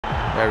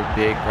very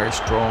big, very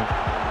strong.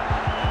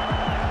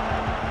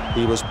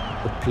 He was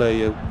a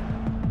player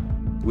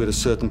with a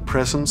certain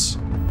presence.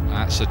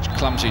 That's a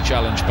clumsy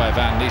challenge by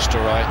Van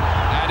Nistelrooy.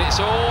 And it's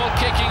all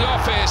kicking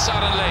off here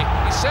suddenly.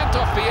 He sent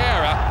off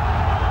Vieira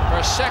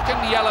for a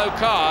second yellow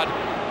card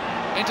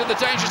into the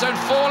danger zone.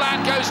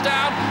 Forlan goes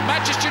down.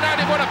 Manchester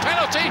United want a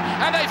penalty,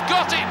 and they've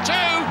got it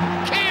too.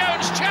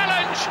 Keown's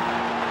challenge.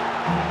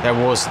 There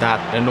was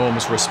that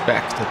enormous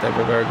respect that they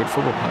were very good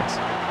football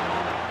players.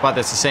 But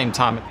at the same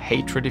time,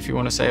 hatred, if you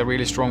want to say a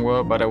really strong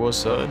word, but there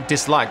was a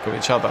dislike of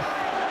each other.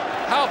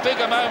 How big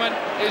a moment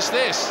is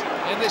this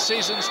in this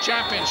season's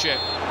championship?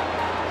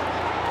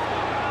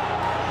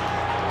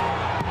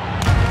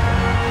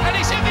 And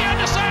he's hit the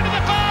underside of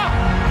the bar!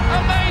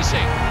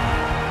 Amazing!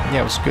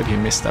 Yeah, it was good he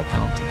missed that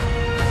penalty.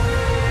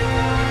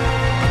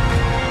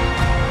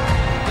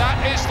 That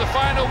is the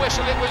final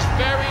whistle. It was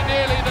very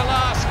nearly the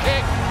last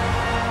kick.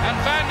 And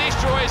Van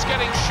Nistelrooy is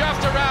getting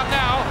shoved around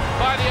now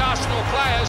by the Arsenal players.